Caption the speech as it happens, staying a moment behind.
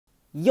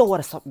Yo, what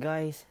is up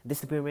guys? This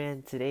is the Beer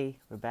Man. Today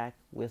we're back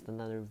with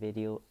another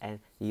video and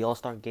the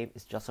All-Star game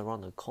is just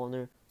around the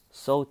corner.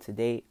 So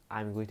today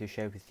I'm going to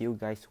share with you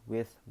guys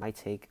with my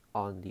take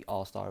on the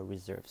All-Star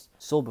reserves.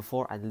 So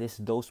before I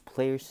list those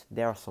players,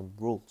 there are some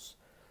rules.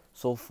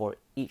 So for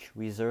each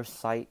reserve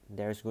site,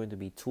 there's going to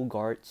be 2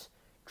 guards,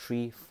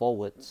 3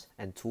 forwards,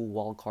 and 2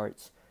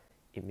 wildcards.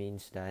 It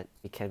means that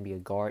it can be a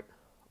guard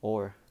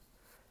or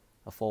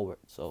a forward.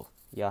 So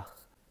yeah.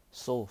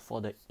 So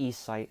for the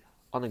East side,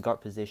 on the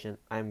guard position,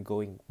 I'm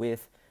going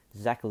with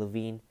Zach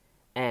LaVine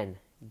and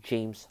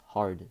James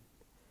Harden.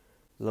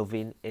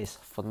 LaVine is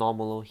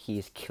phenomenal. He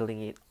is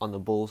killing it on the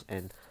Bulls,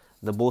 and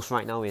the Bulls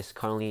right now is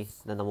currently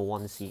the number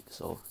 1 seed.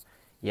 So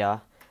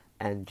yeah,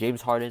 and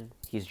James Harden,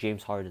 he's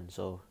James Harden.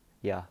 So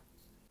yeah.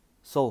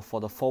 So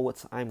for the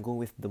forwards, I'm going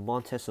with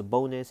Domantas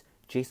Sabonis,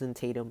 Jason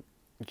Tatum,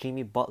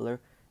 Jimmy Butler,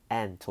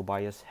 and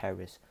Tobias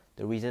Harris.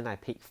 The reason I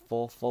picked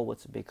 4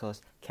 forwards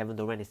because Kevin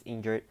Durant is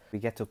injured. We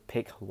get to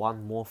pick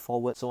 1 more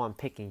forward, so I'm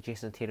picking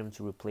Jason Tatum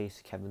to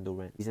replace Kevin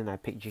Durant. The reason I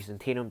picked Jason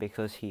Tatum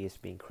because he is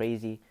being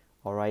crazy.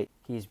 Alright,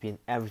 he's been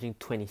averaging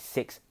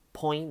 26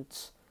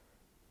 points,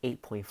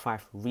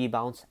 8.5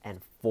 rebounds,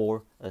 and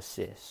 4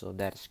 assists. So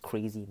that's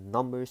crazy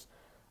numbers.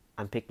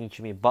 I'm picking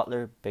Jimmy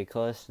Butler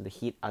because the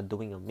Heat are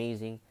doing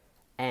amazing,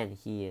 and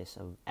he is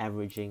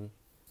averaging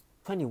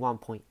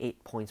 21.8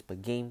 points per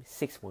game,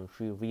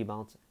 6.3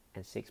 rebounds,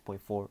 and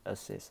 6.4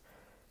 assists.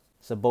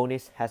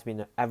 Sabonis has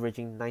been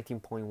averaging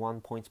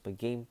 19.1 points per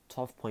game,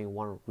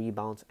 12.1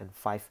 rebounds, and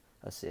 5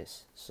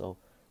 assists. So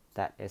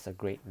that is a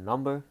great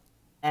number.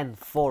 And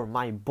for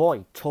my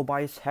boy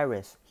Tobias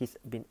Harris, he's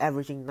been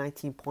averaging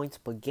 19 points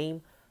per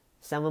game,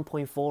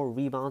 7.4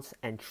 rebounds,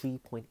 and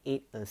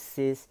 3.8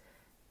 assists.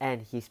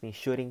 And he's been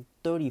shooting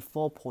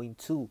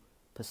 34.2%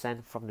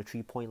 from the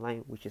 3-point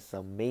line, which is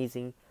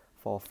amazing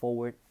for a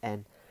forward.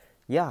 And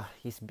yeah,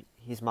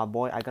 he's my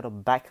boy. I gotta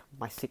back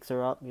my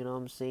Sixer up, you know what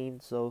I'm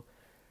saying? So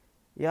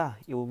yeah,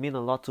 it will mean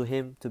a lot to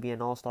him to be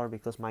an All-Star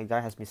because my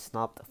guy has been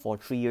snubbed for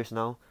 3 years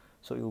now.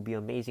 So it will be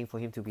amazing for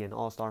him to be an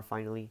All-Star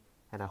finally,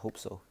 and I hope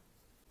so.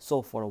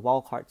 So for the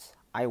wild cards,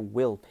 I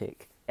will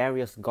pick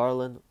Darius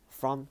Garland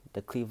from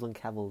the Cleveland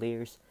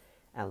Cavaliers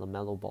and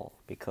LaMelo Ball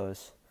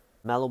because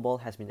LaMelo Ball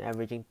has been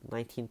averaging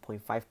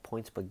 19.5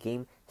 points per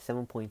game,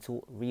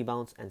 7.2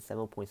 rebounds, and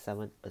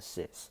 7.7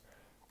 assists.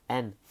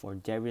 And for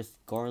Darius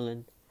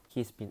Garland,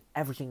 he's been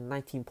averaging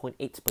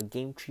 19.8 per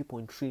game,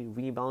 3.3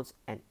 rebounds,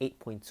 and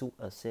 8.2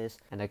 assists.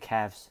 And the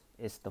Cavs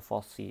is the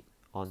 4th seed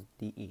on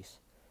the East.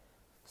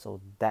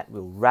 So that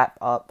will wrap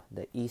up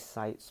the East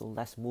side. So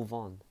let's move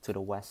on to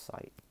the West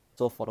side.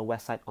 So for the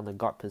West side on the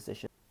guard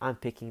position, I'm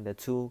picking the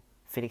 2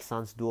 Phoenix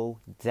Suns duo,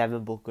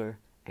 Devin Booker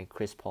and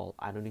Chris Paul.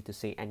 I don't need to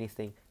say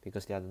anything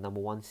because they are the number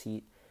 1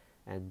 seed.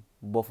 And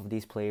both of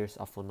these players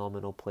are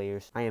phenomenal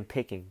players. I am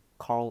picking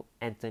Karl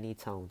Anthony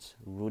Towns,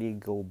 Rudy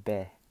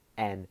Gobert,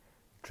 and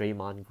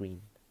Draymond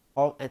Green.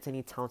 Karl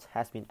Anthony Towns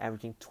has been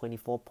averaging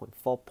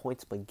 24.4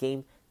 points per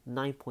game,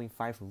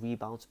 9.5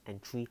 rebounds,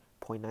 and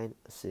 3.9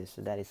 assists.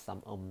 So that is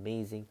some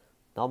amazing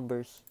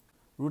numbers.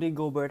 Rudy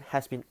Gobert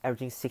has been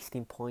averaging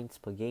 16 points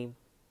per game,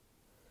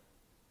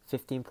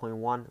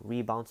 15.1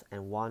 rebounds,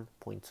 and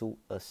 1.2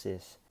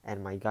 assists.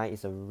 And my guy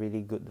is a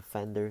really good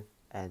defender.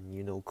 And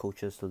you know,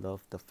 coaches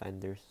love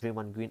defenders.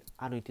 Draymond Green,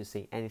 I don't need to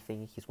say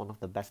anything. He's one of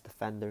the best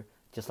defenders,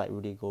 just like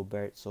Rudy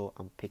Gobert. So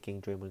I'm picking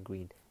Draymond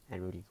Green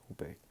and Rudy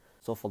Gobert.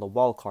 So for the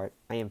wild card,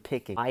 I am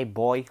picking my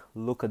boy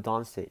Luka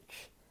Doncic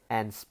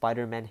and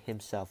Spider-Man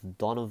himself,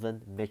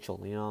 Donovan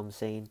Mitchell. You know what I'm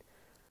saying?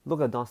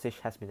 Luka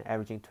Doncic has been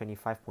averaging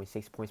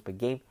 25.6 points per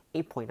game,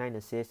 8.9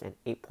 assists, and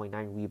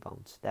 8.9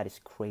 rebounds. That is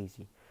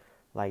crazy.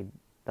 Like,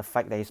 the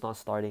fact that he's not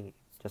starting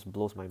just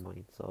blows my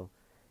mind. So,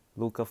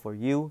 Luka, for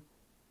you.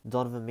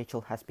 Donovan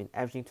Mitchell has been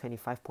averaging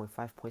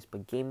 25.5 points per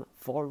game,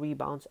 4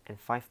 rebounds, and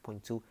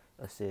 5.2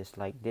 assists.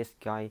 Like, this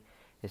guy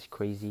is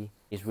crazy.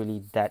 He's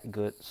really that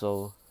good.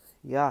 So,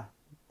 yeah,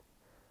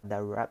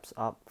 that wraps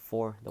up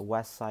for the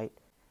West side.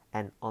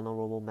 And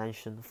honorable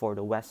mention for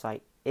the West side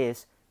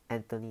is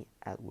Anthony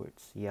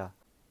Edwards. Yeah,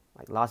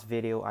 like last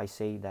video, I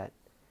say that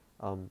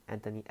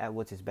Anthony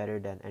Edwards is better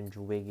than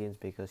Andrew Wiggins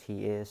because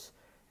he is.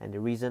 And the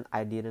reason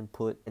I didn't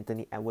put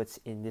Anthony Edwards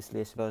in this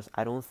list because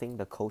I don't think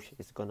the coach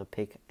is going to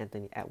pick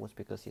Anthony Edwards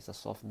because he's a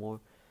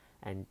sophomore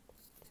and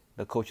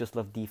the coaches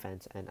love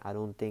defense, and I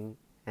don't think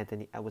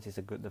Anthony Edwards is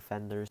a good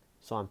defender.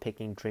 So I'm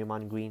picking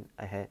Draymond Green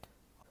ahead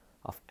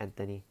of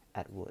Anthony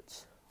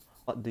Edwards.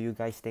 What do you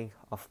guys think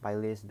of my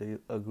list? Do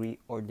you agree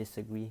or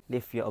disagree?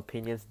 Leave your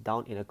opinions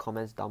down in the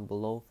comments down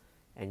below.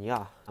 And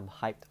yeah, I'm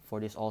hyped for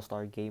this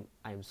All-Star game.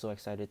 I am so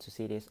excited to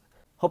see this.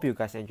 Hope you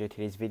guys enjoyed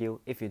today's video.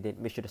 If you did,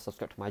 make sure to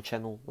subscribe to my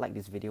channel, like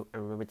this video,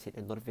 and remember to hit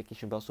the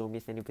notification bell so you don't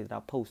miss any videos that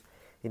I post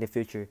in the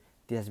future.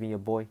 This has been your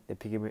boy, the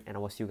Piggy Bear, and I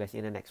will see you guys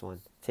in the next one.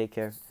 Take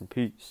care and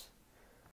peace.